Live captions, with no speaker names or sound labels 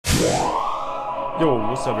Yo,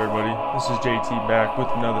 what's up, everybody? This is JT back with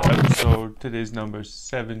another episode. Today's number is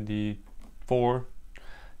 74. I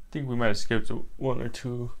think we might have skipped one or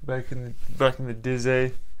two back in the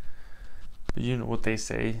Dizzy, but you know what they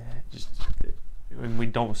say, just when we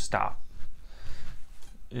don't stop.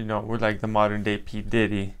 You know, we're like the modern day P.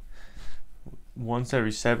 Diddy. Once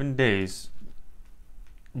every 7 days,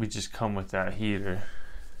 we just come with that heater.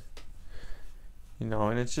 You know,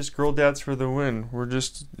 and it's just girl dads for the win. We're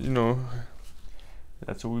just,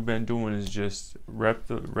 that's what we've been doing, is just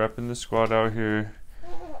repping the squad out here,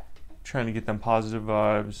 trying to get them positive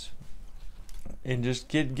vibes, and just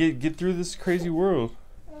get through this crazy world.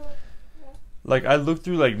 Like, I look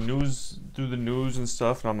through the news and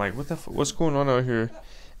stuff, and I'm like, what's going on out here?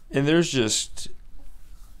 And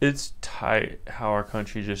it's tight how our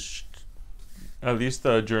country just, at least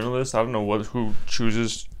the journalists, I don't know who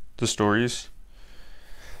chooses the stories,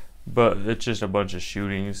 but it's just a bunch of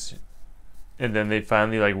shootings. And then they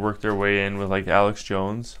finally work their way in with Alex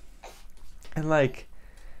Jones, and I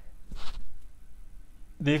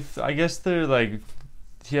guess they're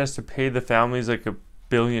he has to pay the families $1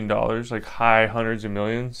 billion, high hundreds of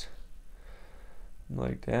millions. I'm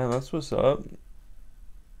like, damn, that's what's up.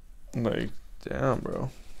 I'm like, damn,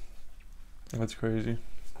 bro, that's crazy.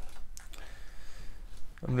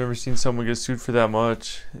 I've never seen someone get sued for that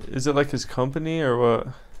much. Is it his company or what?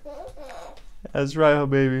 That's right, oh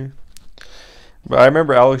baby. But I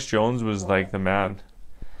remember Alex Jones was the man.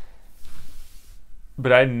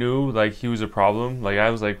 But I knew he was a problem.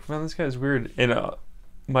 I was like, man, this guy's weird. And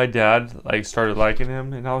my dad started liking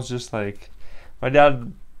him, and I was just I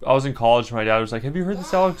was in college. My dad was like, have you heard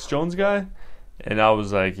this Alex Jones guy? And I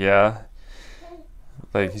was like, yeah.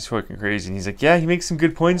 He's fucking crazy. And he's like, yeah, he makes some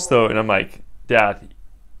good points though. And I'm like, Dad,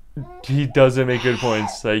 he doesn't make good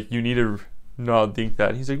points. You need to not think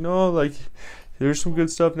that. He's like, no, there's some good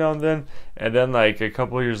stuff now and then. And then a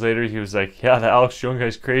couple of years later, he was like, yeah, the Alex Jones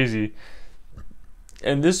guy's crazy.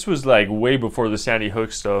 And this was way before the Sandy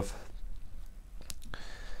Hook stuff.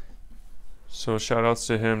 So shout outs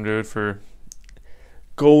to him, dude, for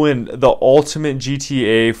going the ultimate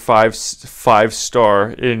GTA 5 star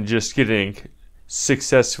and just getting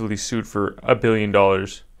successfully sued for $1 billion.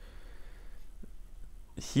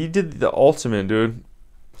 He did the ultimate, dude.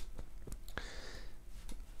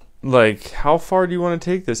 How far do you want to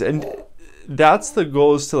take this? And that's the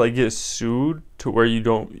goal, is to get sued to where you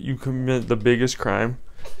commit the biggest crime,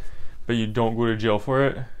 but you don't go to jail for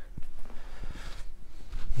it.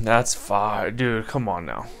 That's fire, dude. Come on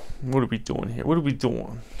now. What are we doing here? What are we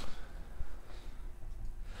doing?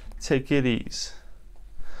 Take it easy.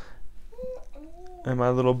 And my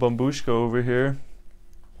little bambushka over here,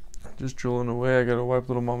 just drilling away. I gotta wipe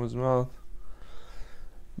little mama's mouth.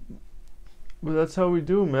 But that's how we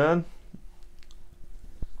do, man.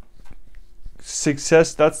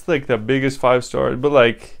 Success, that's the biggest 5 stars. But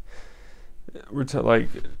we're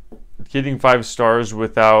getting 5 stars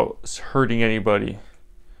without hurting anybody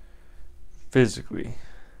physically.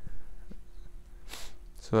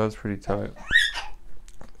 So that's pretty tight.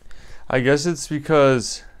 I guess it's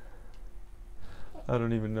because I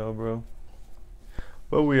don't even know, bro.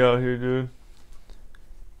 But we out here, dude.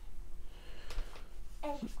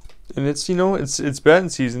 And it's it's betting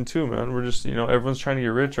season too, man. We're just everyone's trying to get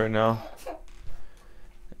rich right now.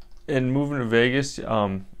 And moving to Vegas,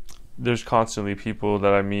 there's constantly people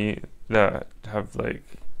that I meet that have they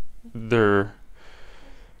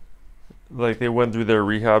went through their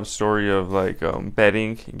rehab story of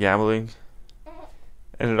betting, gambling,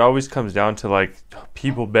 and it always comes down to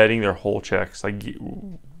people betting their whole checks,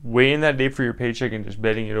 waiting that day for your paycheck and just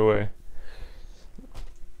betting it away.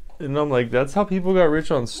 And I'm like, that's how people got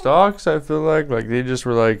rich on stocks. I feel like they just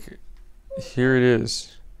were here it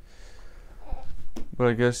is. But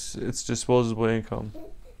I guess it's disposable income.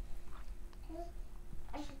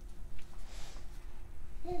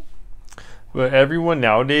 But everyone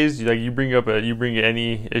nowadays, you bring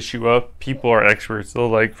any issue up, people are experts.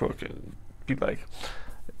 They'll fucking be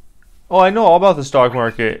oh, I know all about the stock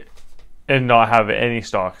market and not have any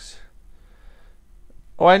stocks.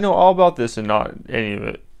 Oh, I know all about this and not any of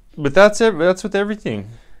it. But that's it. That's with everything.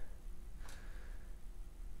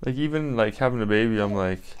 Even having a baby, I'm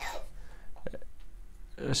I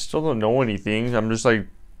still don't know anything. I'm just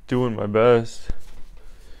doing my best.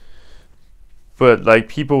 But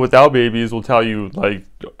people without babies will tell you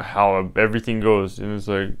how everything goes, and it's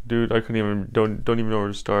dude, I don't even know where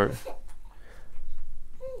to start.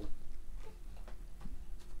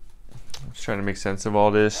 I'm just trying to make sense of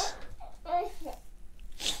all this.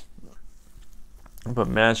 But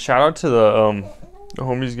man, shout out to the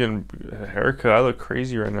homies getting a haircut. I look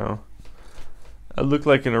crazy right now. I look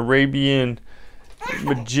like an Arabian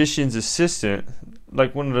magician's assistant,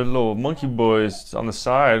 like one of the little monkey boys on the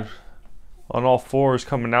side, on all fours,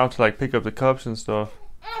 coming out to like pick up the cups and stuff.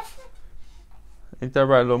 Ain't that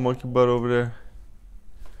right, little monkey butt over there?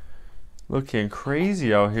 Looking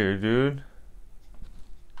crazy out here, dude.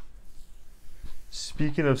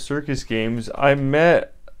 Speaking of circus games, I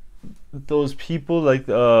met those people, like,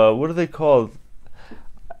 what are they called?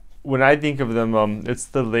 When I think of them, it's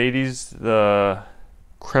the ladies, the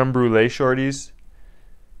creme brulee shorties.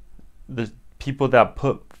 The people that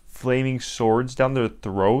put flaming swords down their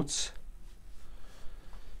throats.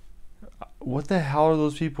 What the hell are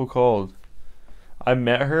those people called? I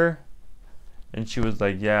met her, and she was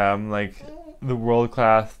like, yeah, I'm like the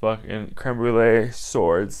world-class fucking creme brulee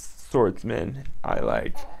swordsman. I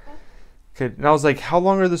like could, and I was like, how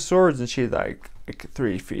long are the swords? And she's like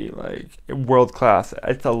 3 feet, like world-class.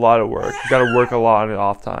 It's a lot of work. You gotta work a lot on it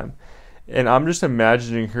off time. And I'm just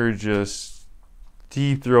imagining her just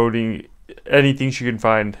deep-throating anything she can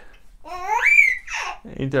find.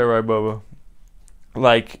 Ain't that right, Bubba?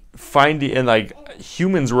 Like, finding, and like,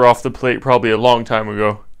 humans were off the plate probably a long time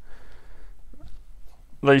ago.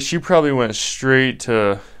 Like, she probably went straight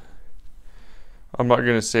to, I'm not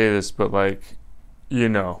gonna say this, but like, you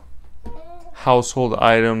know, household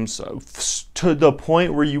items, to the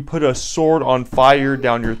point where you put a sword on fire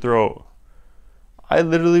down your throat. I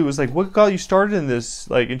literally was like, what got you started in this?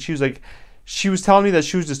 Like, and she was like, she was telling me that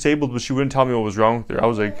she was disabled, but she wouldn't tell me what was wrong with her. I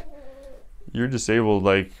was like, you're disabled,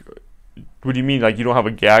 like, what do you mean? Like, you don't have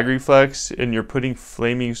a gag reflex and you're putting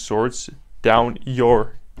flaming swords down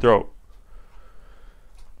your throat?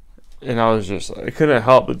 And I was just like, I couldn't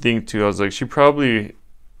help but think too. I was like, she probably,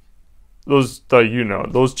 those, you know,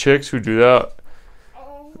 those chicks who do that,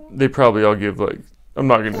 they probably all give, like, I'm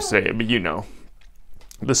not going to say it, but you know,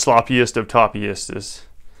 the sloppiest of toppiest.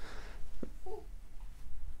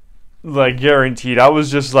 Like, guaranteed. I was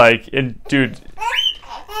just like, and dude,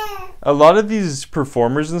 a lot of these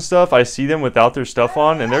performers and stuff, I see them without their stuff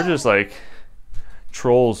on, and they're just like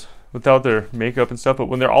trolls without their makeup and stuff. But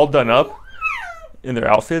when they're all done up in their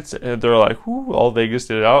outfits, and they're like, whoo, all Vegas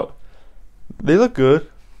did it out, they look good.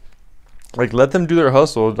 Like, let them do their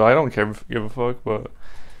hustle. I don't give a fuck. But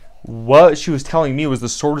what she was telling me was the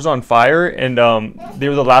sword was on fire, and they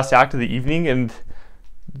were the last act of the evening, and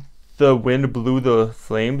the wind blew the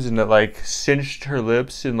flames, and it like singed her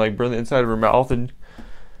lips and like burned the inside of her mouth, and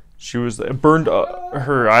she was, it burned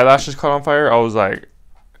her eyelashes caught on fire. I was like,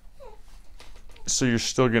 so you're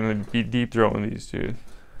still gonna be deep throating these, dude?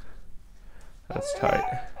 That's tight.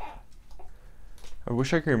 I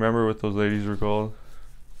wish I could remember what those ladies were called.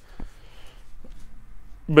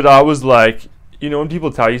 But I was like, you know when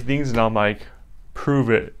people tell you things and I'm like, prove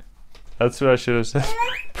it. That's what I should have said.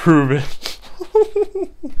 Prove it.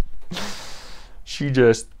 She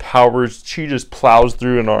just plows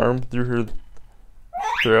through an arm, through her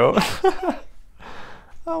throat.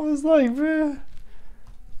 I was like, man,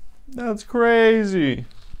 that's crazy.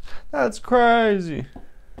 That's crazy.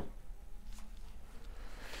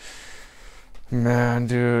 Man,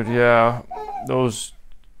 dude, yeah. Those,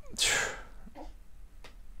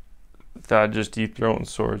 that just deep throating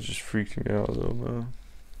swords just freaked me out though, man.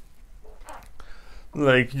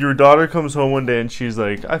 Like, your daughter comes home one day and she's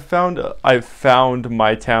like, I found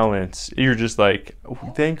my talents. You're just like,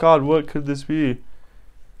 thank God, what could this be?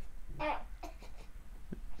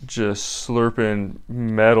 Just slurping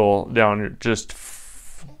metal down your, just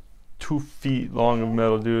 2 feet long of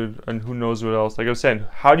metal, dude. And who knows what else. Like I was saying,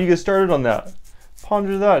 how do you get started on that?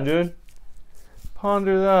 Ponder that, dude.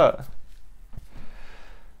 Ponder that.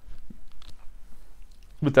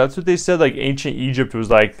 But that's what they said, like, ancient Egypt was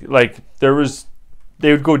like there was,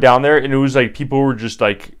 they would go down there and it was like people were just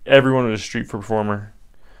like, everyone was a street performer.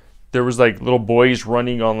 There was like little boys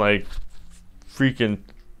running on like freaking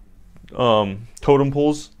totem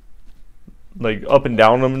poles, like up and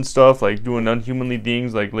down them and stuff, like doing unhumanly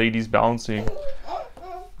things, like ladies bouncing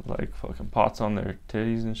like fucking pots on their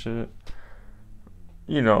titties and shit,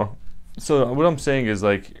 you know. So what I'm saying is,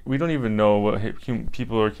 like, we don't even know what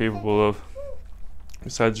people are capable of,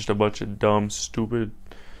 besides just a bunch of dumb, stupid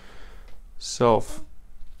self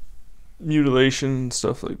mutilation and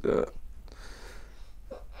stuff like that.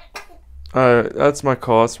 Alright, that's my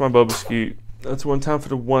call. That's my Bubba Skeet. That's one time for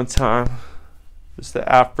the one time. It's the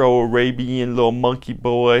Afro-Arabian little monkey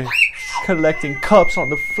boy collecting cups on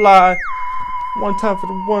the fly. One time for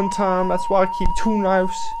the one time. That's why I keep 2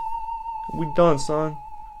 knives. We done, son.